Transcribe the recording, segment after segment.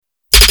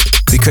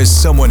Because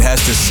someone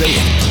has to say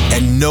it,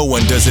 and no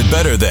one does it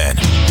better than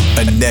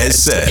ANEZ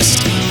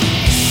SEZ.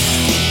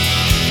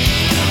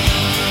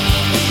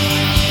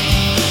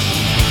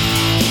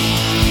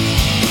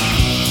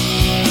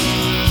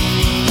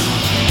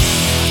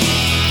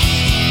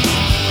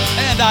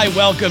 I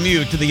welcome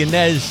you to the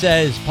ANEZ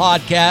SEZ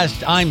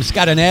podcast. I'm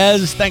Scott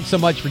ANEZ. Thanks so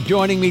much for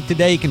joining me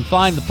today. You can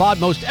find the pod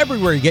most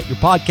everywhere you get your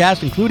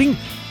podcast, including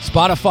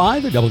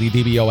Spotify, the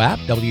WDBO app,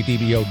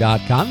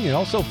 WDBO.com. You can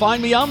also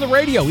find me on the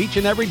radio each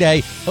and every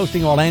day,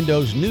 hosting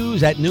Orlando's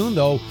news at noon,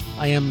 though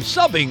I am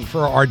subbing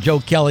for our Joe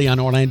Kelly on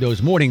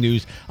Orlando's morning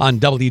news on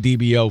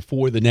WDBO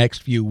for the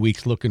next few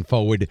weeks. Looking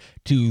forward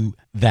to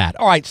that.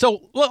 All right,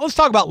 so let's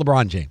talk about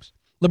LeBron James.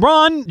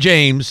 LeBron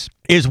James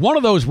is one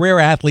of those rare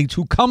athletes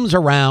who comes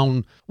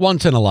around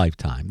once in a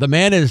lifetime. The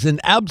man is an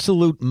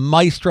absolute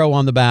maestro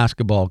on the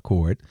basketball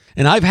court,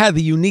 and I've had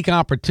the unique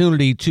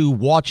opportunity to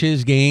watch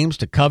his games,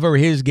 to cover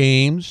his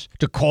games,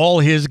 to call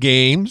his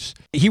games.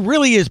 He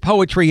really is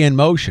poetry in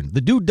motion.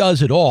 The dude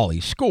does it all. He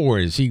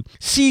scores. He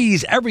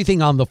sees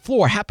everything on the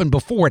floor happen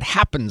before it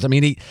happens. I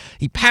mean,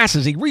 he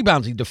passes, he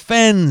rebounds, he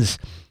defends.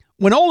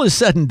 When all is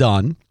said and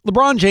done,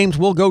 LeBron James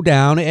will go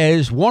down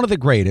as one of the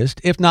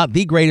greatest, if not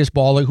the greatest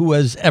baller who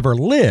has ever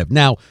lived.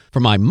 Now, for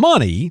my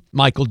money,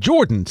 Michael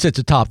Jordan sits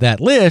atop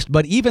that list,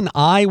 but even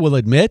I will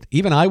admit,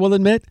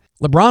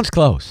 LeBron's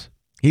close.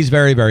 He's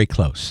very, very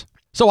close.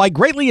 So I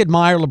greatly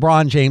admire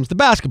LeBron James, the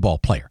basketball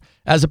player.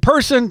 As a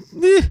person,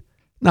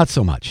 not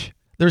so much.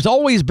 There's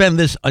always been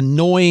this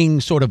annoying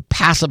sort of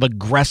passive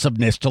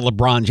aggressiveness to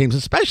LeBron James,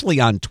 especially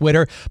on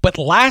Twitter. But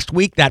last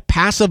week, that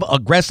passive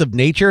aggressive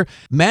nature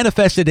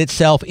manifested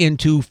itself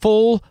into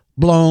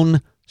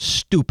full-blown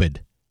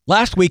stupid.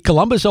 Last week,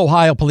 Columbus,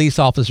 Ohio police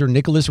officer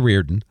Nicholas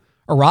Reardon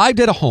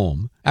arrived at a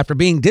home after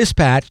being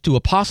dispatched to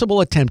a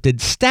possible attempted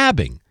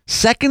stabbing.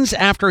 Seconds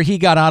after he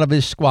got out of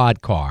his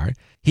squad car,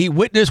 he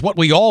witnessed what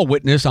we all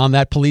witnessed on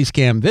that police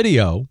cam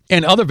video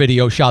and other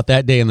videos shot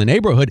that day in the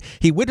neighborhood.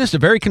 He witnessed a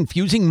very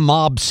confusing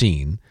mob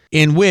scene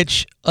in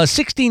which a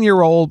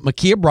 16-year-old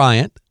Ma'Khia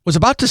Bryant was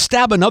about to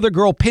stab another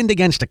girl pinned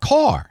against a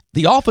car.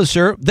 The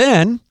officer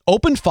then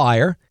opened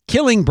fire,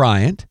 killing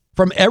Bryant.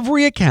 From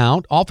every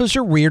account,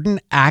 Officer Reardon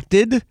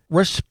acted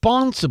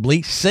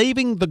responsibly,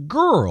 saving the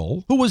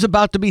girl who was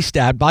about to be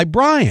stabbed by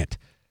Bryant.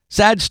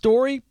 Sad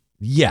story?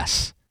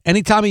 Yes.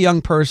 Anytime a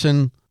young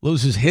person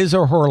loses his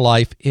or her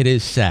life, it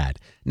is sad.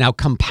 Now,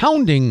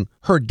 compounding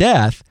her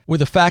death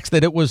with the facts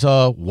that it was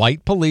a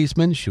white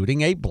policeman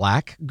shooting a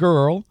black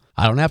girl,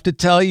 I don't have to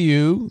tell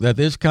you that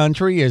this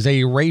country is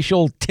a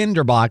racial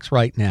tinderbox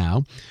right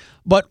now.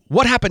 But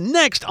what happened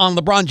next on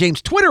LeBron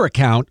James' Twitter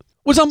account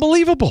was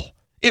unbelievable.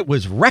 It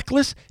was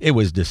reckless, it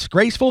was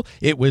disgraceful,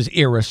 it was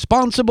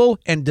irresponsible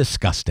and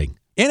disgusting.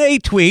 In a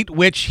tweet,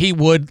 which he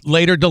would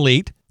later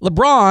delete,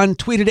 LeBron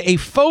tweeted a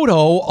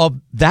photo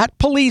of that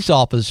police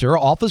officer,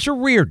 Officer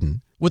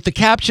Reardon, with the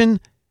caption,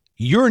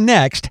 "You're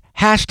next,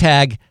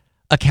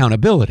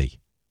 #accountability."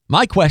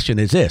 My question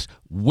is this: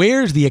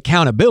 where's the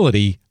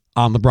accountability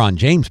on LeBron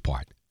James'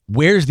 part?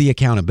 Where's the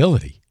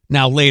accountability?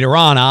 Now, later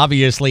on,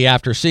 obviously,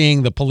 after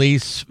seeing the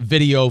police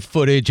video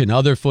footage and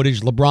other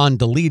footage, LeBron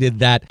deleted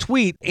that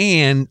tweet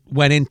and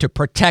went into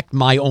protect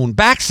my own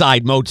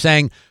backside mode,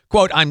 saying,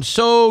 quote, "I'm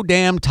so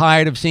damn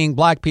tired of seeing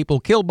black people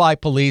killed by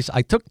police.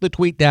 I took the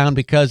tweet down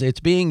because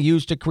it's being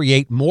used to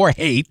create more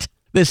hate.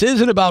 This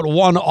isn't about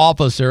one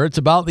officer. It's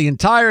about the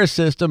entire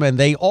system, and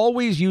they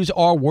always use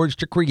our words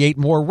to create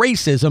more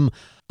racism.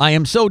 I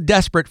am so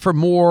desperate for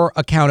more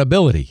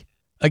accountability."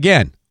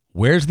 Again,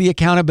 where's the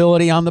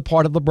accountability on the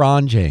part of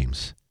LeBron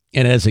James?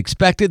 And as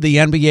expected, the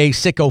NBA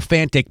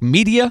sycophantic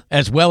media,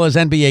 as well as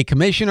NBA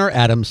Commissioner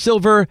Adam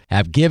Silver,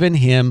 have given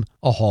him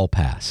a hall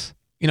pass.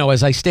 You know,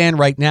 as I stand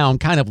right now, I'm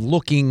kind of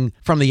looking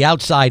from the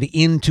outside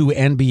into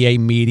NBA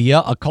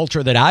media, a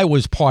culture that I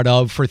was part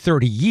of for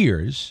 30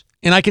 years.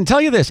 And I can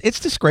tell you this, it's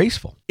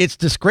disgraceful. It's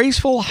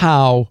disgraceful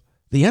how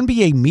the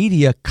NBA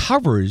media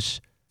covers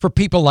for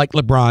people like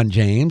LeBron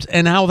James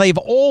and how they've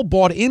all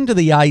bought into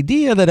the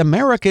idea that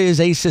America is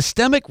a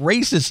systemic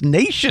racist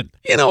nation.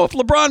 You know, if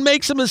LeBron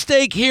makes a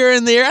mistake here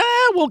and there,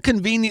 we'll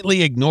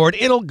conveniently ignore it.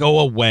 It'll go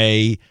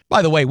away.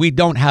 By the way, we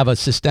don't have a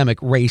systemic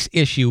race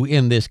issue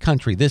in this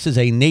country. This is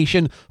a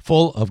nation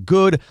full of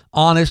good,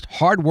 honest,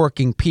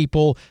 hardworking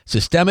people.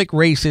 Systemic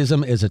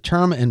racism is a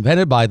term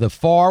invented by the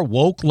far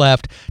woke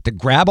left to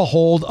grab a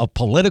hold of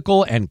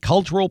political and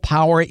cultural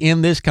power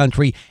in this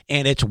country,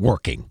 and it's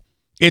working.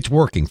 It's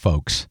working,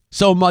 folks.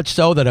 So much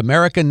so that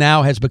America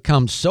now has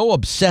become so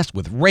obsessed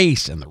with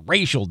race and the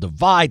racial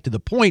divide to the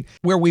point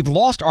where we've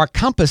lost our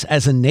compass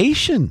as a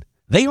nation.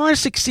 They are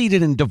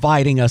succeeded in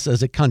dividing us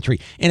as a country.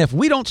 And if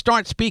we don't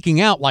start speaking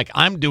out like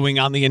I'm doing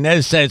on the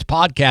ANEZ SEZ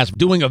podcast,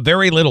 doing a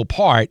very little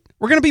part,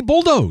 we're going to be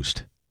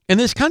bulldozed. And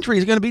this country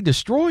is going to be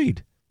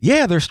destroyed.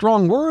 Yeah, they're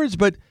strong words,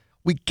 but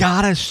we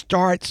got to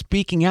start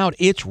speaking out.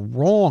 It's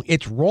wrong.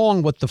 It's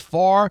wrong what the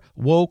far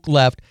woke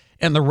left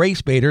and the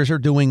race baiters are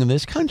doing in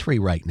this country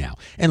right now.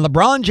 And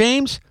LeBron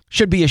James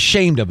should be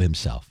ashamed of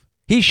himself.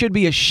 He should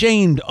be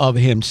ashamed of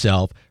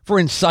himself for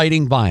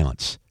inciting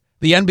violence.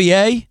 The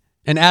NBA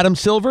and Adam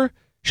Silver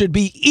should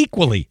be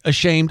equally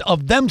ashamed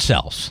of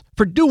themselves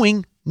for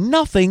doing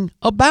nothing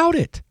about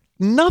it.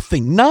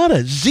 Nothing,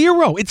 nada,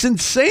 zero. It's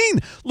insane.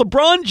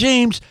 LeBron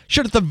James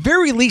should at the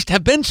very least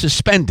have been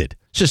suspended.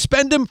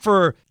 Suspend him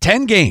for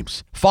 10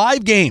 games,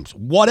 5 games,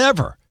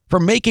 whatever, for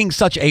making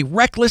such a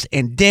reckless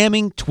and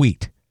damning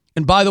tweet.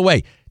 And by the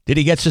way, did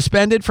he get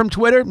suspended from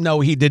Twitter?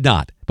 No, he did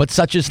not. But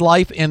such is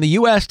life in the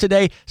U.S.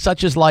 today,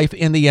 such is life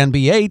in the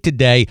NBA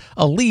today,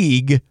 a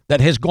league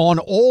that has gone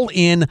all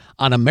in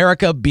on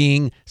America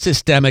being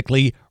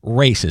systemically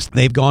racist.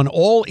 They've gone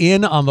all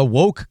in on the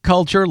woke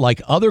culture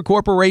like other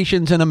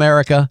corporations in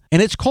America,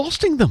 and it's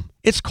costing them.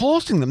 It's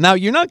costing them. Now,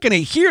 you're not going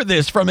to hear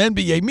this from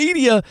NBA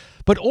media,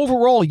 but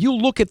overall, you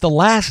look at the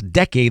last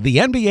decade, the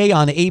NBA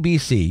on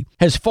ABC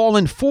has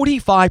fallen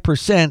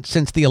 45%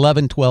 since the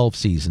 11-12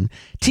 season.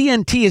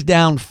 TNT is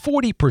down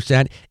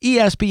 40%.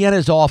 ESPN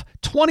is off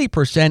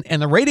 20%.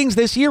 And the ratings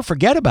this year,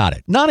 forget about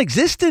it.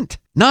 Non-existent.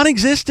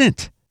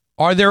 Non-existent.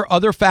 Are there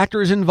other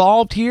factors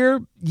involved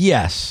here?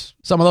 Yes.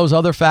 Some of those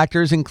other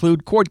factors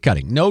include cord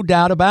cutting, no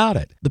doubt about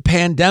it. The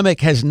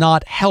pandemic has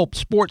not helped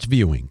sports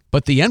viewing,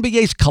 but the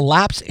NBA's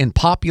collapse in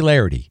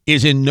popularity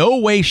is in no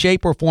way,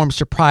 shape, or form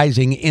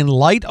surprising in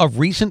light of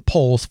recent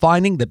polls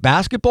finding that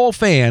basketball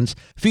fans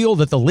feel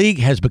that the league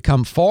has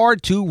become far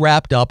too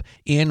wrapped up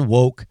in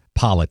woke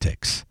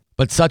politics.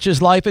 But such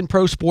is life in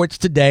pro sports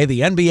today. The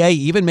NBA,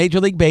 even Major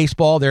League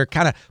Baseball, they're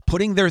kind of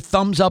putting their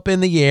thumbs up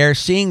in the air,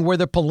 seeing where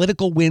the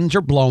political winds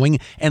are blowing,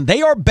 and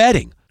they are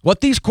betting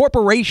what these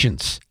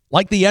corporations,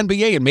 like the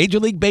NBA and Major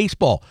League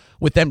Baseball,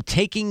 with them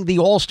taking the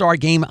All-Star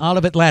game out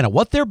of Atlanta,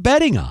 what they're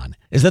betting on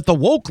is that the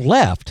woke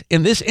left,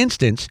 in this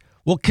instance,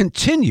 will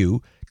continue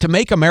to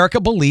make America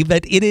believe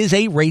that it is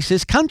a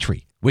racist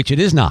country, which it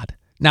is not.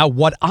 Now,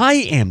 what I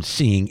am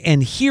seeing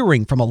and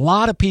hearing from a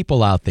lot of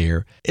people out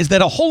there is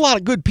that a whole lot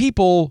of good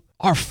people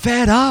are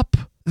fed up.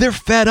 They're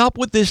fed up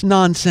with this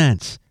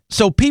nonsense.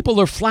 So people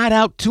are flat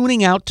out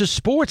tuning out to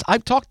sports.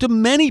 I've talked to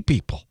many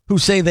people who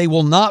say they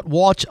will not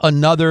watch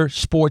another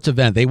sports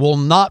event. They will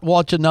not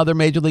watch another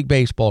Major League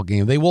Baseball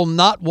game. They will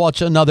not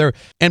watch another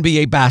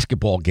NBA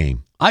basketball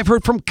game. I've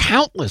heard from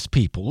countless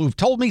people who've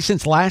told me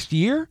since last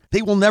year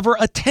they will never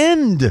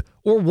attend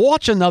or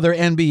watch another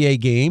NBA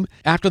game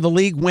after the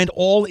league went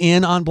all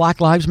in on Black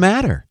Lives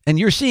Matter. And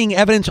you're seeing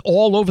evidence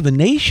all over the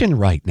nation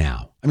right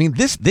now. I mean,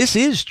 this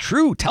is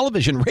true.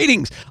 Television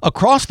ratings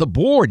across the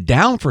board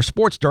down for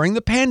sports during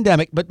the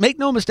pandemic. But make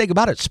no mistake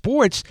about it,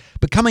 sports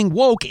becoming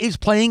woke is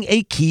playing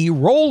a key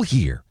role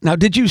here. Now,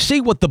 did you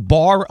see what the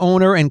bar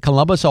owner in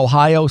Columbus,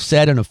 Ohio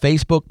said in a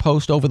Facebook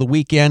post over the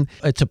weekend?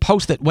 It's a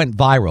post that went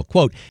viral.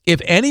 Quote, "If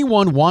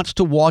anyone wants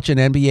to watch an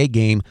NBA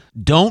game,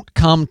 don't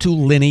come to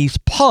Lenny's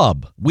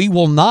Pub. We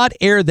will not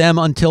air them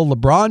until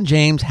LeBron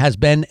James has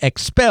been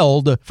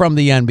expelled from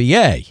the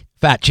NBA."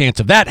 Fat chance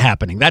of that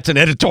happening. That's an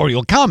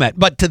editorial comment.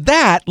 But to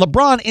that,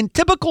 LeBron, in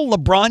typical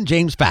LeBron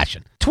James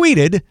fashion,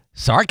 tweeted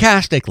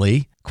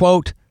sarcastically,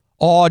 quote,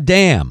 "Aw,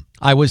 damn.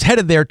 I was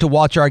headed there to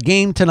watch our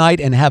game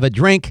tonight and have a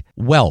drink.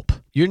 Welp."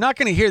 You're not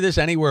going to hear this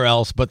anywhere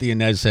else but the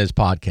ANEZ SEZ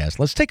podcast.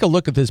 Let's take a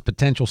look at this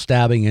potential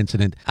stabbing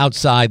incident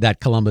outside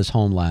that Columbus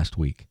home last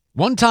week.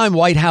 One-time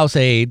White House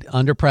aide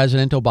under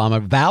President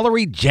Obama,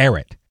 Valerie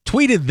Jarrett,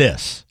 tweeted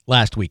this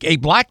last week. A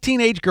black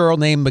teenage girl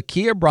named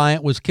Ma'Khia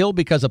Bryant was killed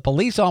because a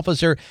police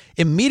officer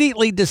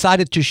immediately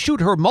decided to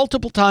shoot her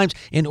multiple times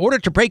in order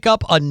to break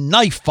up a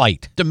knife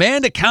fight.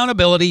 Demand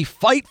accountability,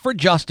 fight for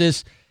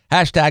justice,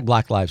 hashtag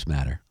Black Lives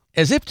Matter.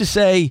 As if to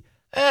say,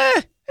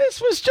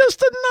 this was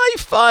just a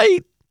knife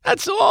fight.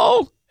 That's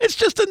all. It's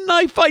just a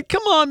knife fight.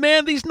 Come on,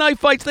 man. These knife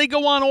fights, they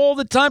go on all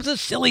the time. It's a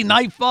silly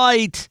knife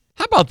fight.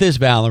 How about this,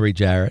 Valerie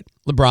Jarrett,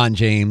 LeBron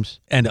James,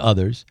 and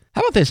others?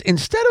 How about this?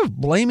 Instead of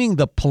blaming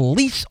the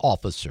police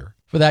officer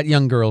for that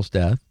young girl's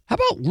death, how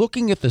about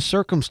looking at the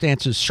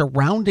circumstances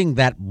surrounding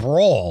that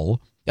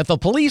brawl that the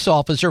police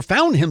officer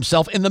found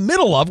himself in the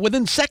middle of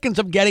within seconds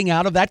of getting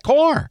out of that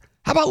car?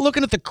 How about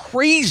looking at the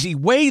crazy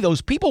way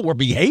those people were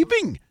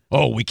behaving?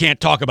 Oh, we can't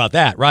talk about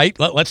that, right?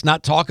 Let's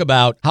not talk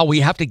about how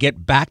we have to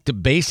get back to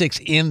basics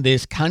in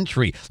this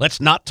country. Let's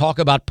not talk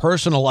about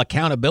personal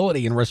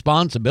accountability and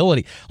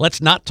responsibility.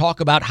 Let's not talk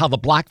about how the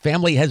black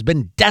family has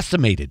been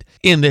decimated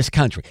in this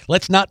country.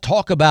 Let's not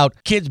talk about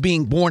kids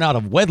being born out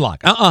of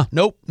wedlock.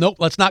 Nope.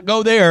 Let's not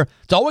go there.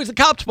 It's always the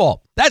cops'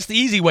 fault. That's the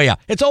easy way out.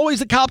 It's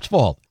always the cops'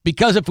 fault.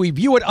 Because if we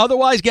view it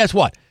otherwise, guess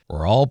what?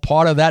 We're all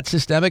part of that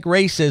systemic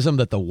racism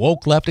that the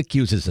woke left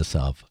accuses us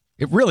of.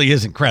 It really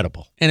is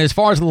incredible. And as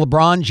far as the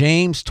LeBron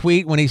James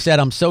tweet when he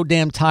said, "I'm so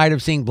damn tired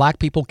of seeing black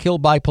people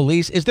killed by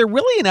police," is there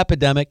really an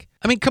epidemic?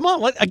 I mean, come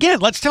on.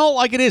 Let's tell it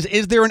like it is.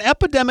 Is there an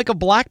epidemic of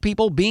black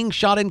people being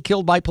shot and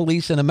killed by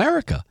police in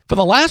America? For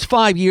the last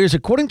 5 years,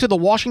 according to the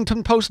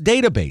Washington Post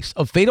database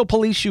of fatal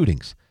police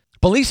shootings,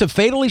 police have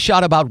fatally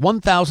shot about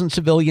 1,000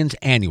 civilians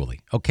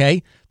annually,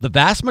 okay? The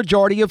vast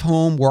majority of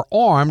whom were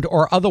armed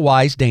or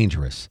otherwise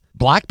dangerous.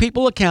 Black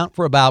people account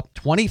for about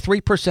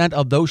 23%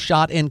 of those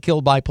shot and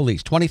killed by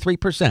police,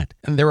 23%.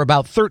 And they're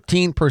about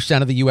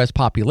 13% of the U.S.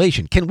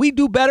 population. Can we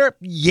do better?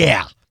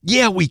 Yeah,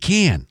 we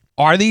can.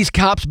 Are these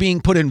cops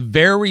being put in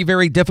very,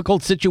 very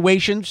difficult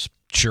situations?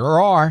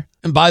 Sure are.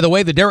 And by the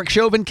way, the Derek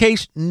Chauvin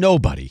case,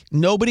 nobody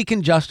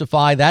can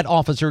justify that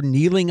officer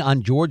kneeling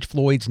on George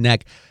Floyd's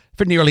neck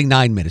for nearly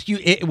 9 minutes.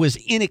 It was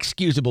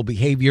inexcusable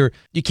behavior.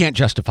 You can't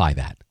justify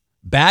that.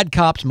 Bad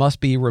cops must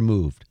be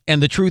removed.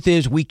 And the truth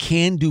is, we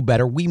can do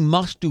better. We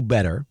must do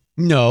better.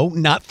 No,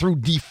 not through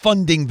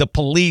defunding the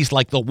police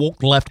like the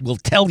woke left will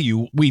tell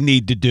you we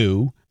need to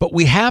do. But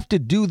we have to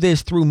do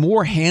this through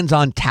more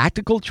hands-on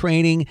tactical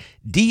training,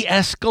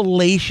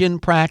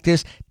 de-escalation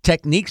practice,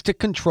 techniques to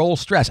control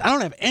stress. I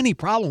don't have any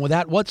problem with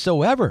that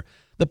whatsoever.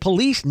 The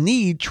police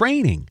need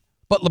training.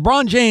 But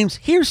LeBron James,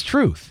 here's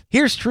truth.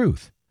 Here's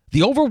truth.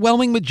 The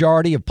overwhelming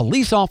majority of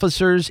police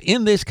officers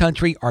in this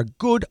country are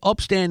good,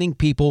 upstanding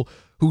people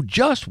who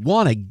just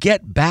want to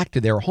get back to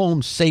their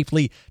homes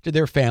safely, to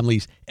their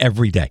families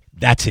every day.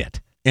 That's it.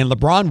 And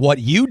LeBron, what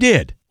you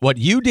did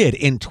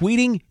in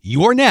tweeting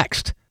 "you're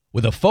next"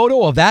 with a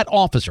photo of that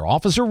officer,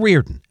 Officer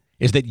Reardon,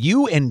 is that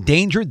you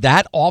endangered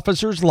that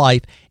officer's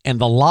life and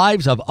the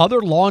lives of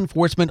other law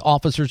enforcement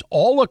officers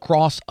all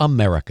across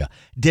America.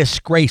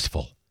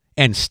 Disgraceful.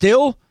 And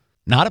still,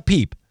 not a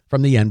peep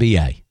from the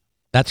NBA.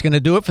 That's going to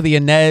do it for the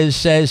ANEZ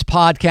SEZ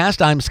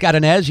podcast. I'm Scott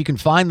ANEZ. You can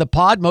find the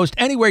pod most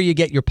anywhere you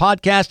get your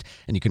podcast,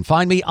 and you can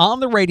find me on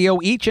the radio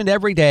each and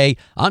every day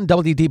on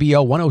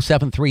WDBO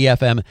 107.3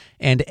 FM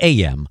and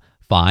AM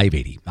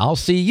 580. I'll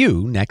see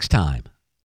you next time.